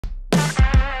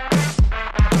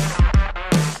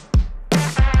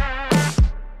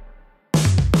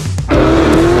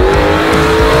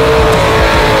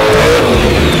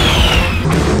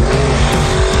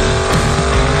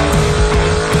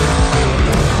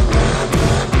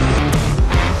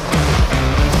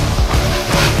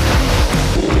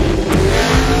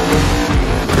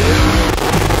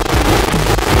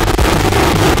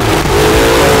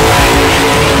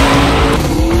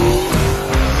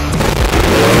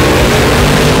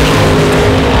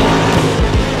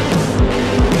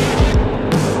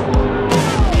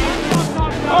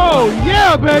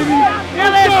Yeah, baby.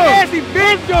 Let's go.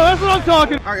 Let's go. That's what I'm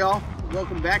talking. All right, y'all.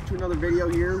 Welcome back to another video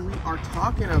here. We are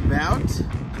talking about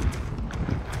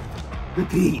the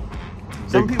Pete.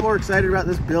 Some people are excited about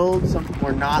this build, some people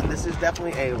are not. This is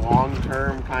definitely a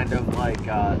long-term kind of like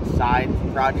side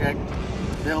project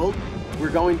build. We're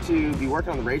going to be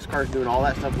working on the race cars, doing all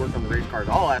that stuff, working on the race cars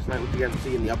all last night, which you guys will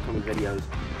see in the upcoming videos.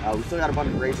 We still got a bunch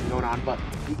of racing going on, but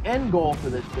the end goal for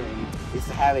this thing is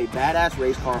to have a badass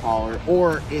race car hauler,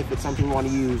 or if it's something we want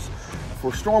to use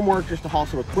for storm work, just to haul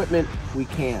some equipment, we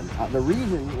can. The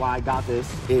reason why I got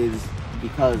this is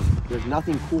because there's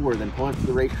nothing cooler than pulling up to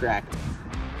the racetrack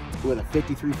with a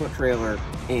 53-foot trailer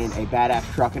and a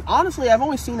badass truck. And honestly, I've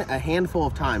only seen it a handful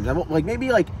of times. Maybe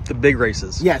the big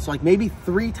races. Yes, like maybe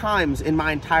 3 times in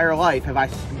my entire life have I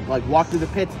like walked through the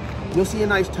pits. You'll see a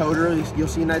nice toter, you'll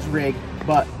see a nice rig,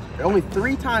 but only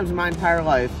 3 times in my entire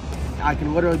life I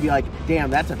can literally be like,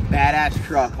 damn, that's a badass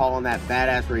truck hauling that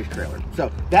badass race trailer.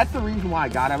 So that's the reason why I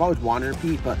got it. I've always wanted a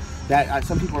Pete, but that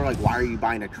some people are like, why are you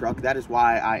buying a truck? That is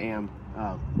why I am,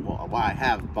 why I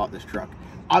have bought this truck.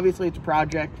 Obviously, it's a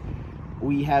project.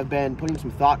 We have been putting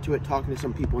some thought to it, talking to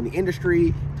some people in the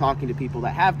industry, talking to people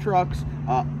that have trucks,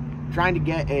 trying to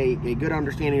get a good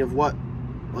understanding of what,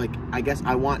 like, I guess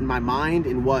I want in my mind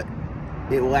and what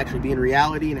it will actually be in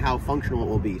reality and how functional it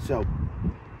will be. So,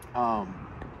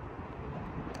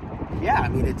 yeah, I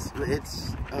mean, it's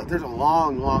there's a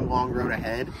long road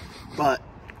ahead, but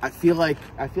I feel like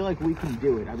we can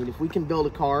do it. I mean, if we can build a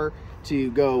car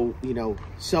to go, you know,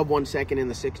 sub 1 second in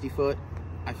the 60-foot,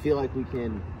 I feel like we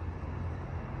can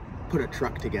put a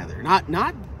truck together.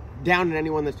 Not down at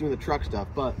anyone that's doing the truck stuff,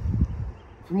 but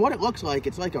from what it looks like,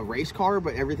 it's like a race car,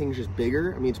 but everything's just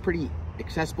bigger. I mean, it's pretty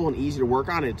accessible and easy to work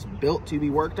on. It's built to be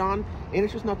worked on, and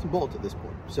it's just nuts and bolts at this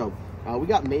point. So we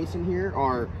got Mason here,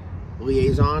 our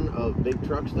liaison of big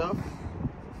truck stuff.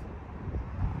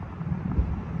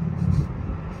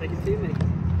 Fake it till you make it.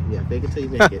 Yeah, fake it till you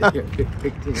make it.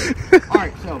 Fake it till you make it. All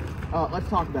right, so let's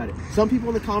talk about it. Some people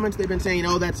in the comments, they've been saying,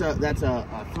 oh, that's a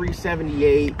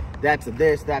 378, that's a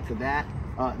this, that's a that.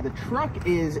 The truck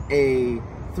is a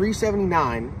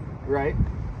 379, right?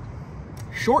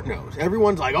 Short nose.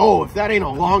 Everyone's like, oh, if that ain't a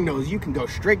long nose, you can go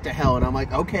straight to hell. And I'm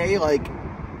like, okay, like,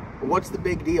 what's the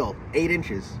big deal? 8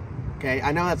 inches. Okay,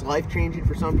 I know that's life-changing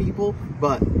for some people,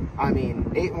 but I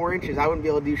mean, 8 more inches, I wouldn't be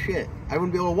able to do shit. I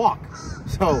wouldn't be able to walk.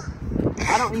 So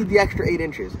I don't need the extra 8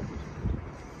 inches.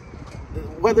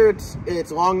 Whether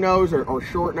it's long nose or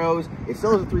short nose, it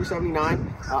still is a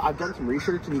 379. I've done some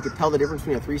research, and you can tell the difference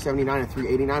between a 379 and a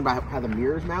 389 by how the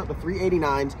mirrors mount. The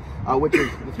 389s, which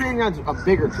is the 389 is a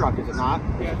bigger truck, is it not?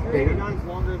 Yeah, 389 is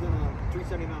longer than a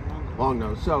 379 long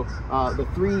nose. So the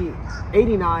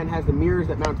 389 has the mirrors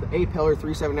that mount to the A-pillar,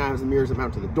 379 has the mirrors that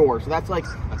mount to the door. So that's like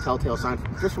a telltale sign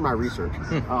just from my research.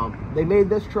 They made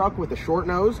this truck with a short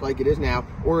nose like it is now,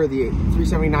 or the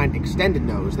 379 extended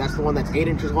nose. That's the one that's 8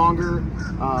 inches longer.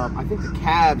 I think the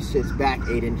cab sits back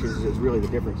 8 inches is really the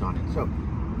difference on it. So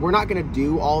we're not going to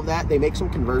do all of that. They make some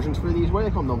conversions for these. What do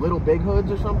they call them? The little big hoods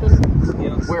or something?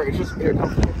 Yeah. Where it's just, here it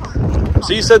comes.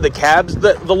 So you said the cab's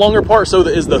the longer part, so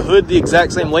is the hood the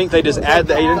exact same length? They just add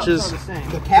the 8 inches?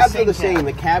 The cabs are the same.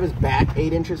 The cab is back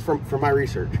 8 inches from my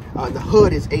research. The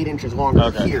hood is 8 inches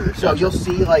longer here. So you'll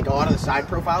see like a lot of the side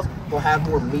profiles will have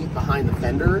more meat behind the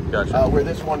fender. Gotcha. Where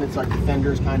this one, it's like the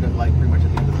fender's kind of like pretty much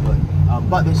at the end of the hood.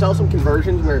 But they sell some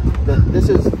conversions where this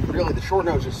is really the short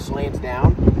nose just slants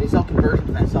down. They sell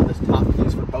conversions that sell this top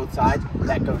piece for both sides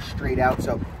that goes straight out.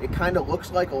 So it kind of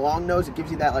looks like a long nose. It gives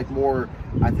you that like more,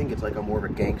 I think it's like a more of a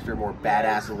gangster, more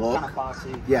badass look. Kind of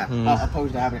boxy. Yeah,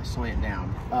 opposed to having it slant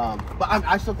down. But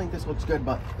I still think this looks good,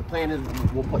 but the plan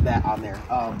is we'll put that on there.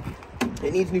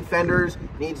 It needs new fenders.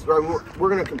 We're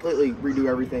going to completely redo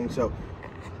everything. So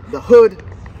the hood,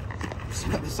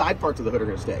 the side parts of the hood are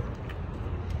going to stay.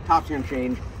 Top's going to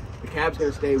change. The cab's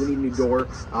going to stay. We need a new door.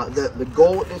 The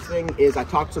goal with this thing is I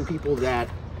talked to some people that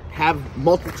have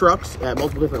multiple trucks at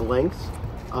multiple different lengths.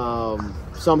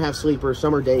 Some have sleepers,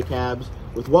 some are day cabs.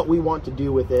 With what we want to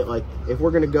do with it, like if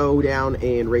we're going to go down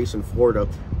and race in Florida,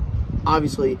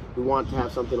 obviously we want to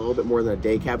have something a little bit more than a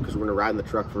day cab because we're going to ride in the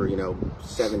truck for, you know,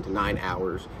 7 to 9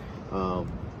 hours.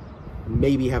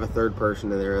 Maybe have a third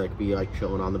person in there, like be like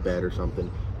chilling on the bed or something.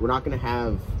 We're not going to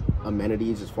have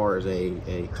amenities as far as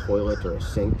a toilet or a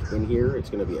sink in here. It's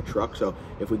going to be a truck. So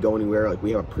if we go anywhere, like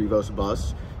we have a Prevost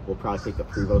bus, we'll probably take the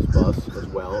Prevost bus as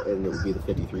well, and it would be the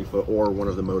 53-foot or one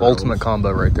of the motor ultimate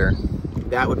combo right there.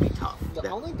 That would be tough.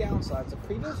 The only downside is the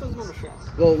Prevost doesn't have a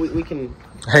shower. Well, we can.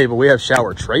 Hey, but we have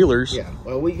shower trailers. Yeah.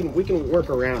 Well, we can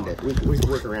work around it. We can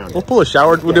work around it. We'll pull a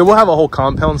shower. Yeah. We'll have a whole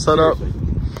compound set up.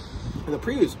 the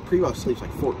Prevost sleeps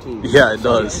like 14. Yeah, it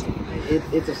does.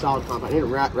 It's a solid compound. It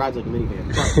rides like a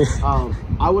minivan. But,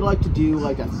 I would like to do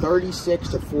like a 36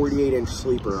 to 48 inch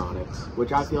sleeper on it,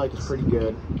 which I feel like is pretty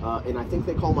good. And I think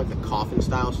they call them like the coffin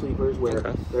style sleepers, where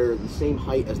they're the same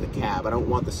height as the cab. I don't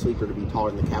want the sleeper to be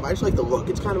taller than the cab. I just like the look.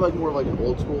 It's kind of like more of like an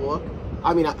old school look.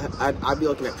 I mean, I'd be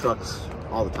looking at trucks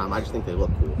all the time. I just think they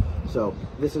look cool. So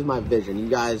this is my vision. You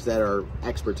guys that are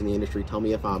experts in the industry, tell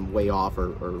me if I'm way off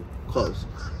or close.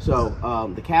 So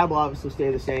the cab will obviously stay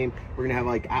the same. We're gonna have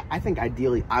like, I think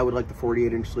ideally I would like the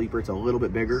 48 inch sleeper. It's a little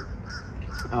bit bigger.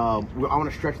 I want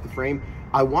to stretch the frame.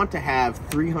 I want to have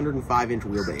 305 inch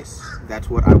wheelbase. That's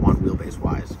what I want wheelbase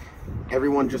wise.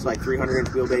 Everyone just like 300 inch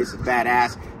wheelbase is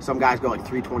badass. Some guys go like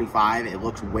 325. It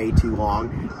looks way too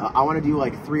long. I want to do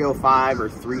like 305 or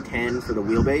 310 for the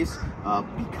wheelbase.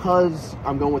 Because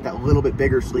I'm going with that little bit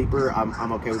bigger sleeper,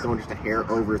 I'm okay with going just a hair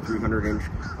over 300 inch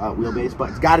wheelbase. But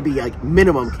it's got to be like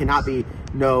minimum, cannot be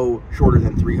no shorter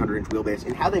than 300 inch wheelbase.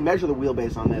 And how they measure the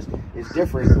wheelbase on this is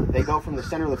different. They go from the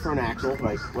center of the front axle,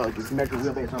 like if you measure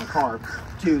wheelbase on a car,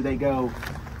 to they go,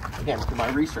 again, to my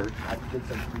research, I did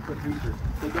some quick research.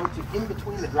 They go to in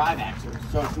between the drive axles,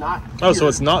 so it's not. Oh, so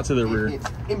it's not to the rear. It's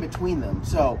in between them,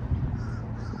 so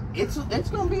it's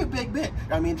going to be a big bitch.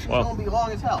 I mean, she's going to be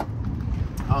long as hell.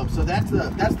 So that's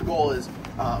the goal is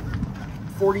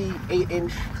 48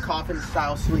 inch coffin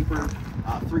style sleeper,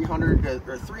 300 to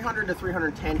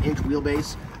 310 inch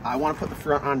wheelbase. I want to put the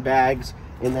front on bags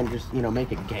and then just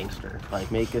make it gangster,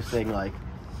 like make this thing like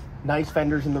nice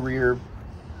fenders in the rear.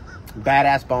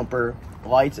 Badass bumper,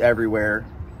 lights everywhere.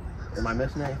 Am I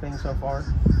missing anything so far?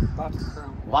 Lots of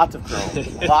chrome. Lots of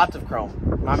chrome. Lots of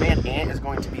chrome. My man Ant is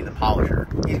going to be the polisher.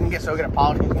 He's going to get so good at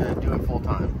polishing, he's going to do it full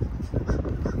time.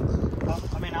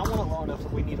 I mean, I want it low enough so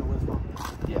we need a lift pump.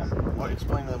 Yeah. Well,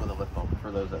 explain to them with a lift pump for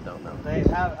those that don't know. They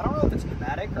have, I don't know if it's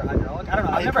pneumatic or hydraulic. I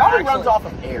don't know. It probably runs off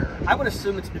of air. I would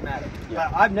assume it's pneumatic. Yeah.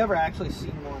 But I've never actually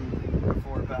seen one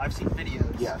before, but I've seen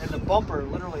videos. Yes. And the bumper,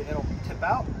 literally, it'll tip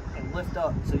out and lift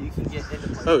up so you can get into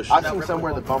place. Oh, shit. I've seen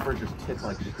somewhere the bumper just tips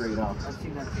like straight up. I've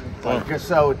seen that too. Like, just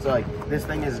so it's like, this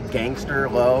thing is gangster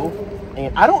low.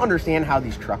 And I don't understand how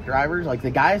these truck drivers, like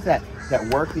the guys that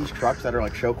work these trucks that are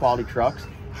like show quality trucks,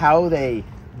 how they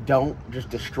don't just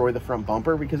destroy the front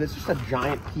bumper, because it's just a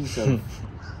giant piece of,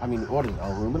 I mean, what is it,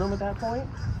 aluminum at that point?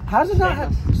 How does it not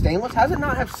have stainless? How does it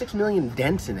not have 6 million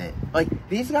dents in it? Like,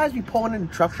 these guys be pulling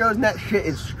into truck shows and that shit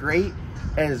is straight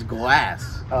as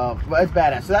glass. But it's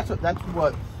badass. So that's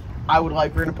what I would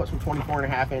like. We're gonna put some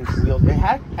 24.5 inch wheels. It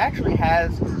actually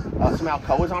has some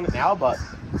Alcoas on it now, but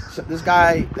so this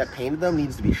guy that painted them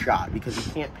needs to be shot because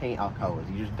you can't paint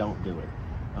Alcoas. You just don't do it.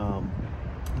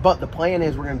 But the plan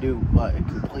is we're gonna do a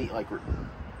complete like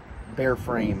bare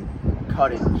frame,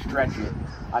 cut it, stretch it.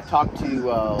 I talked to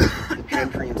the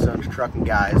Gentry and Sons trucking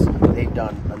guys. They've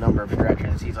done a number of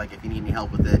stretches. He's like, if you need any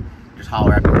help with it, just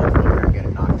holler at me. We're gonna get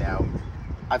it knocked out.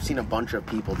 I've seen a bunch of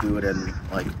people do it in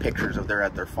like pictures of they're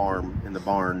at their farm in the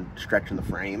barn stretching the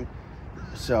frame.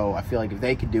 So I feel like if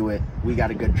they could do it, we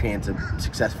got a good chance of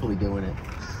successfully doing it.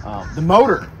 The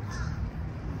motor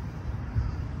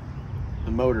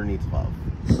needs love.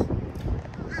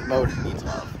 The motor needs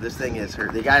love. This thing is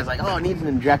hurt. The guy's like, oh, it needs an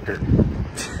injector.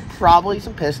 Probably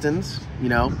some pistons,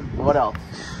 what else?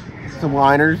 Some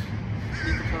liners.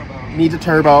 Needs a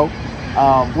turbo.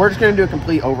 We're just gonna do a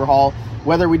complete overhaul.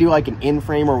 Whether we do like an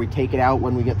in-frame or we take it out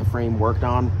when we get the frame worked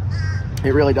on,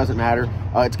 it really doesn't matter.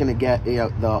 It's gonna get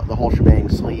the whole shebang: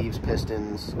 sleeves,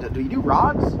 pistons. Do you do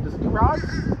rods? Does it do rods?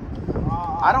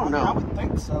 I don't know. I would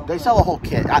think so. They sell a whole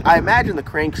kit. I imagine the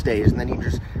crank stays, and then you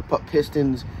just put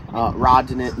pistons,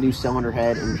 rods in it, new cylinder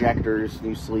head, injectors,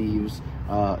 new sleeves,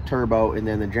 turbo, and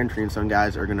then the Gentry and Son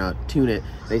guys are gonna tune it.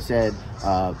 They said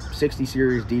 60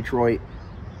 series Detroit,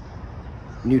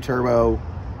 new turbo,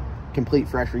 complete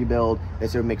fresh rebuild. They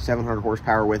said make 700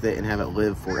 horsepower with it and have it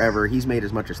live forever. He's made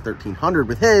as much as 1,300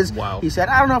 with his. Wow. He said,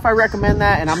 I don't know if I recommend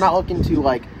that, and I'm not looking to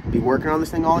like be working on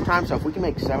this thing all the time. So if we can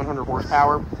make 700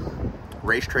 horsepower,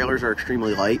 race trailers are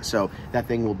extremely light, so that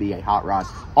thing will be a hot rod.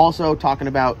 Also talking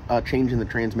about changing the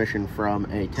transmission from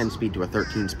a 10-speed to a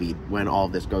 13-speed when all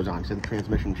of this goes on. So the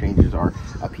transmission changes are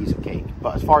a piece of cake.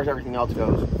 But as far as everything else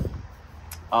goes,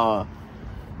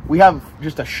 we have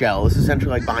just a shell. This is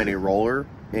essentially like buying a roller,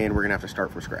 and we're gonna have to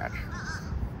start from scratch.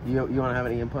 You want to have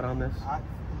any input on this? I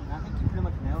think you pretty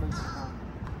much nailed it.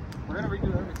 We're gonna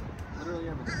redo everything, literally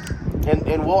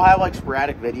everything. And we'll have like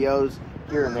sporadic videos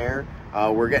here and there.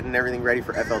 We're getting everything ready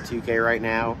for FL2K right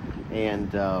now,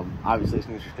 and obviously it's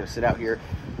just gonna sit out here.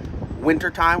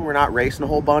 winter time, we're not racing a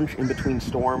whole bunch. In between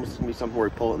storms, it's gonna be something where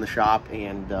we pull it in the shop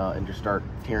and just start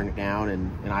tearing it down.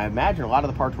 And I imagine a lot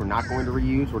of the parts we're not going to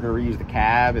reuse. We're gonna reuse the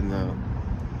cab and the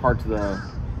parts of the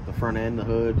front end, the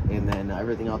hood, and then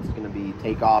everything else is gonna be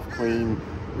take off, clean,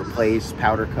 replace,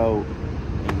 powder coat,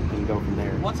 and go from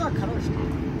there. What's our color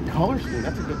scheme? Color scheme,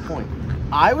 that's a good point.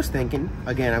 I was thinking,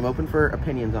 again, I'm open for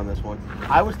opinions on this one.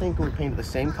 I was thinking we painted the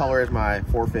same color as my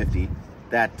 450.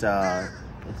 That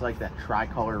it's like that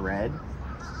tricolor red,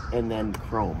 and then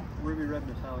chrome. Ruby red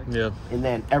metallic. Yeah. And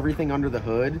then everything under the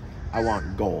hood, I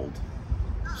want gold.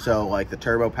 So like the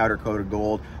turbo powder coated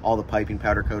gold, all the piping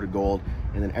powder coated gold,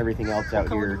 and then everything else out here. What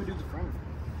color do we do the frame?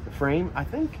 The frame, I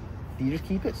think, do you just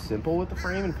keep it simple with the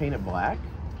frame and paint it black?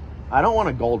 I don't want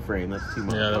a gold frame, that's too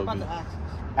much. Yeah, What about the axles?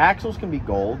 Axles can be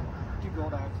gold. Do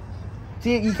gold axles.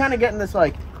 See, you kind of get in this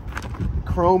like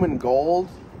chrome and gold,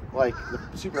 like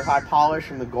the super high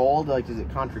polish and the gold. Like, is it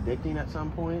contradicting at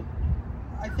some point?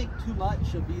 I think too much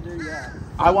should be there, yeah.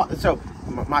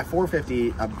 My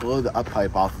 450, I blew the up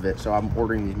pipe off of it, so I'm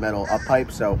ordering these metal up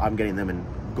pipes, so I'm getting them in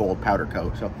gold powder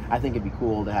coat. So I think it'd be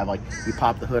cool to have, like, you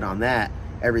pop the hood on that,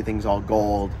 everything's all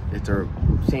gold. It's a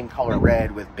same color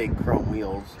red with big chrome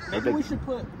wheels. Maybe we should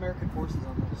put American Forces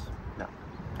on this. No,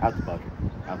 out the budget.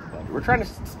 Out the budget. We're trying to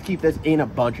keep this in a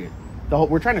budget.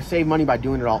 We're trying to save money by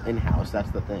doing it all in-house. That's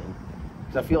the thing.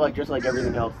 Because I feel like just like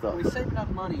everything else, We save enough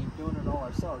money doing it all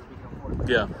ourselves. We can afford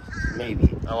it. Yeah.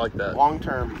 Maybe. I like that. Long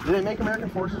term. Do they make American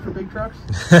Forces for big trucks?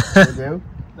 They do?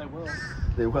 They will.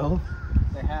 They will?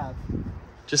 They have.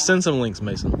 Just send some links,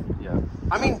 Mason. Yeah.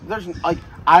 I mean, there's like,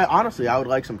 I would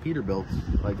like some Peterbilts,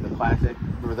 like the classic.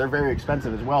 They're very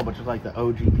expensive as well, but just like the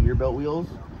OG Peterbilt wheels.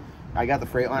 I got the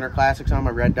Freightliner Classics on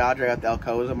my red Dodge. I got the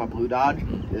Alcoas on my blue Dodge.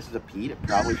 This is a Pete. It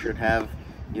probably should have,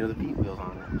 you know, the Pete wheels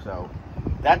on it. So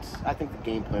that's, I think, the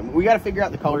game plan. We got to figure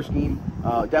out the color scheme.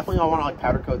 Definitely, I want to like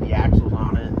powder coat the axles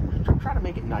on it. Try to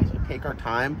make it nice. Like, take our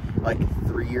time, like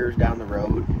 3 years down the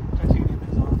road,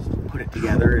 put it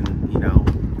together, and you know,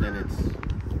 then it's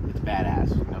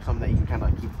badass. You know, something that you can kind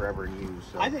of like keep forever and use.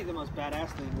 So. I think the most badass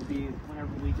thing would be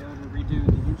whenever we go to redo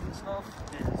the engine stuff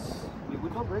is we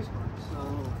build race cars,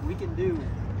 so we can do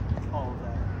all of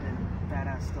that and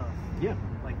badass stuff. Yeah.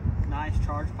 Like nice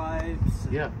charge pipes.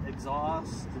 And yeah.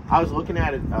 Exhaust. I was looking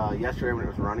at it yesterday when it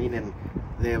was running, and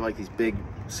they have like these big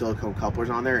silicone couplers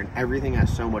on there, and everything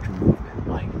has so much movement,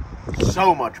 like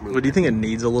so much movement. But do you think it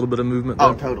needs a little bit of movement though?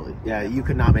 Oh, totally. Yeah, you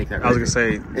could not make that. I was gonna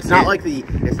say it's not like the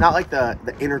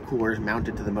intercooler is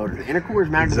mounted to the motor. The intercooler is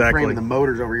mounted to the frame, and the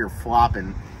motor's over here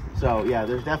flopping. So yeah,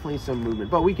 there's definitely some movement,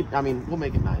 but we could. I mean, we'll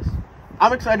make it nice.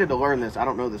 I'm excited to learn this. I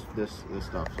don't know this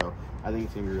stuff, so I think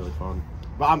it's gonna be really fun.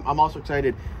 But I'm also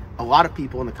excited. A lot of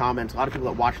people in the comments, a lot of people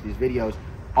that watch these videos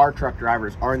are truck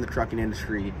drivers, are in the trucking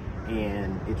industry,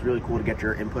 and it's really cool to get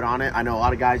your input on it. I know a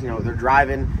lot of guys, you know, they're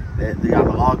driving, they got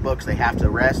the logbooks, they have to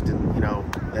rest, and you know,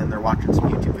 then they're watching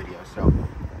some YouTube videos. So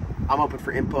I'm open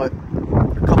for input.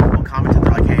 A couple people commented,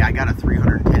 they're like, hey, I got a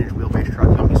 310-inch wheelbase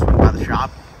truck, come swing by the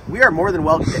shop. We are more than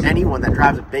welcome to anyone that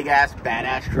drives a big-ass,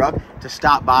 badass truck to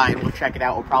stop by, and we'll check it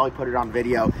out. We'll probably put it on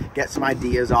video, get some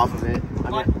ideas off of it.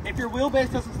 But if your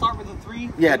wheelbase doesn't start with a 3,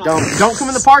 yeah, don't come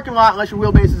in the parking lot unless your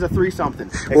wheelbase is a 3-something.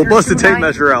 We'll bust the tape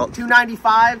measure out.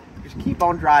 295, just keep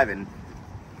on driving.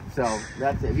 So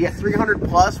that's it. If you have 300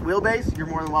 plus wheelbase, you're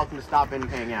more than welcome to stop in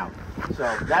and hang out.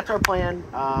 So that's our plan.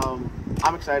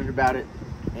 I'm excited about it,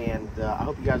 and I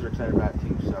hope you guys are excited about it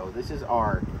too. So this is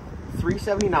our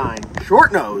 379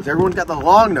 short nose. Everyone's got the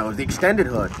long nose, the extended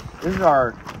hood. This is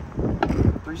our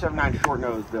 379 short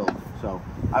nose build. So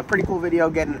a pretty cool video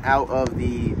getting out of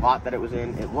the lot that it was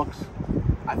in. It looks,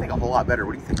 I think, a whole lot better.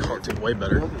 What do you think? Oh, it's way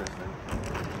better. Look at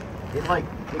this thing.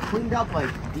 It cleaned up like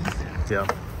decent. Yeah,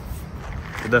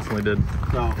 it definitely did.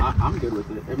 So I'm good with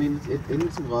it. I mean, it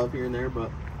needs some love here and there, but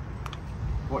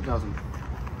what doesn't?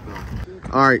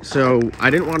 All right, so I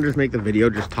didn't want to just make the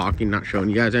video just talking, not showing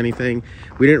you guys anything.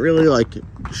 We didn't really like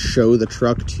show the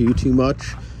truck too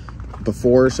much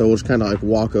before, so we'll just kind of like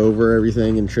walk over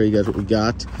everything and show you guys what we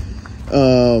got.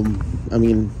 I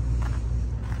mean,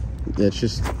 it's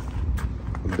just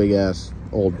a big ass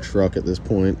old truck at this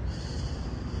point.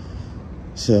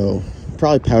 So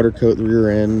probably powder coat the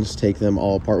rear ends, take them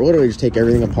all apart. We'll literally just take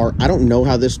everything apart. I don't know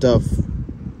how this stuff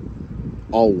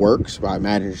all works, but I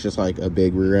imagine it's just like a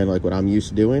big rear end like what I'm used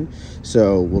to doing.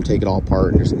 So we'll take it all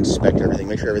apart and just inspect everything,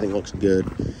 make sure everything looks good.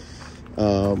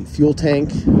 Fuel tank,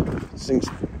 this thing's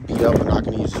beat up. We're not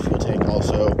going to use the fuel tank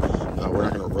also. We're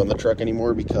not going to run the truck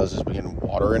anymore because there's been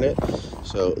water in it,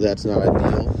 so that's not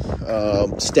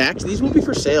ideal. Stacks, these will be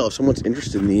for sale if someone's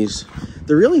interested in these.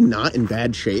 They're really not in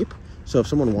bad shape, so if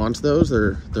someone wants those,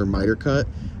 they're miter cut.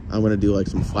 I'm gonna do like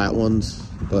some flat ones,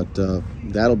 but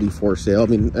that'll be for sale. I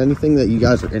mean, anything that you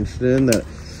guys are interested in, that,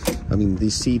 I mean,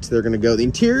 these seats, they're gonna go. The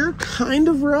interior, kind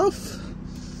of rough.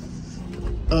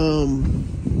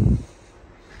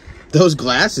 Those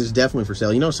glasses definitely for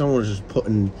sale. You know, someone was just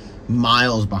putting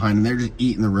miles behind them. They're just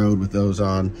eating the road with those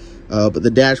on. But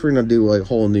the dash, we're gonna do like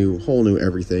whole new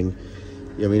everything.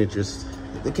 I mean, it just,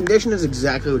 the condition is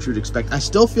exactly what you would expect. I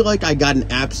still feel like I got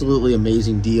an absolutely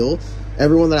amazing deal.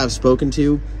 Everyone that I've spoken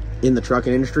to in the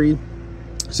trucking industry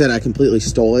said I completely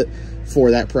stole it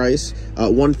for that price.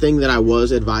 One thing that I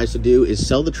was advised to do is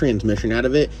sell the transmission out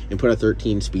of it and put a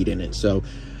 13-speed in it. So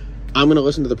I'm going to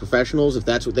listen to the professionals. If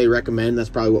that's what they recommend, that's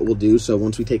probably what we'll do. So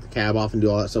once we take the cab off and do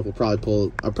all that stuff, I'm probably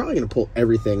going to pull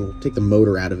everything, take the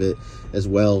motor out of it as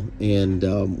well, and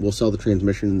we'll sell the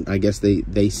transmission. I guess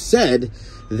they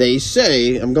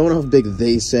say, I'm going off big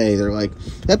they say. They're like,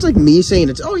 that's like me saying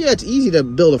it's, oh yeah, it's easy to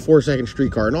build a 4-second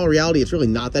streetcar. In all reality, it's really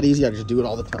not that easy. I just do it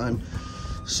all the time.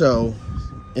 So,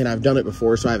 and I've done it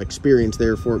before, so I have experience,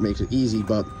 therefore it makes it easy.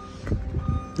 But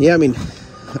yeah, I mean,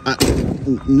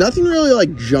 nothing really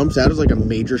like jumps out as like a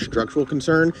major structural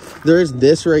concern. There is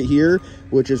this right here,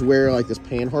 which is where like this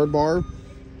panhard bar,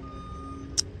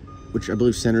 which I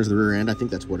believe centers the rear end. I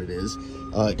think that's what it is.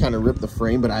 It kind of ripped the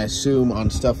frame, but I assume on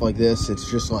stuff like this, it's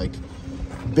just like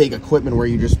big equipment where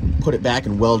you just put it back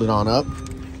and weld it on up,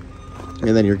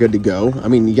 and then you're good to go. I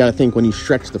mean, you got to think, when you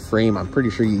stretch the frame, I'm pretty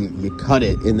sure you cut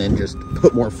it and then just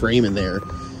put more frame in there.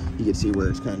 You can see where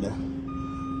it's kind of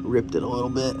ripped it a little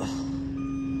bit.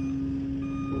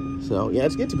 So yeah,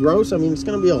 it gets gross. I mean, it's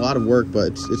gonna be a lot of work, but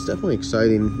it's definitely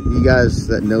exciting. You guys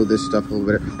that know this stuff a little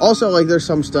better. Also, like, there's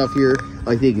some stuff here,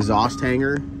 like the exhaust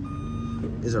hanger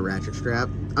is a ratchet strap.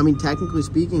 I mean, technically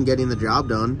speaking, getting the job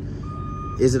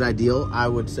done. Is it ideal? I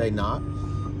would say not.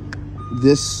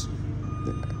 This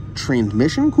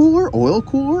transmission cooler, oil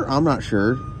cooler, I'm not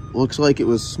sure. Looks like it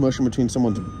was smushing between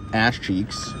someone's ass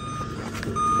cheeks.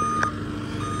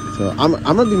 So I'm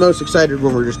gonna be most excited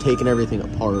when we're just taking everything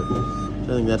apart.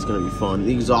 I think that's going to be fun.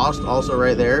 The exhaust also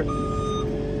right there,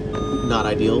 not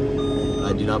ideal.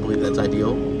 I do not believe that's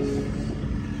ideal.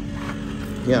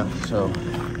 Yeah, so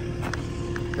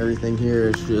everything here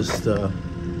is just the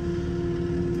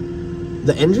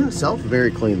engine itself,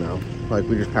 very clean though. Like,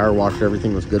 we just power washed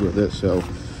everything, was good with it. So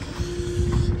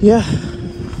yeah,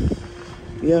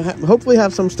 hopefully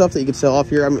have some stuff that you could sell off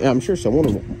here. I mean, I'm sure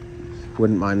someone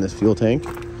wouldn't mind this fuel tank,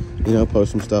 you know,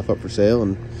 post some stuff up for sale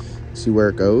and see where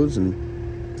it goes. And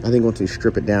I think once we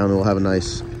strip it down, we'll have a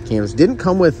nice canvas. Didn't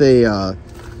come with the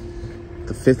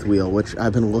 5th wheel, which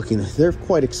I've been looking at. They're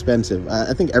quite expensive.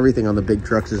 I think everything on the big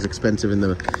trucks is expensive in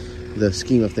the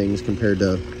scheme of things compared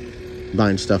to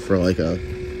buying stuff for like a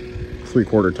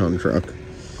 3/4 ton truck.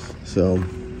 So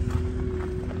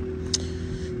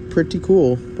pretty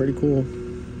cool.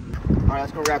 All right,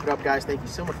 let's go wrap it up, guys. Thank you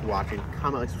so much for watching.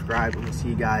 Comment, like, subscribe, and we'll see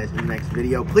you guys in the next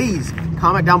video. Please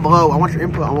comment down below. I want your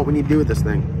input on what we need to do with this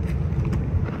thing.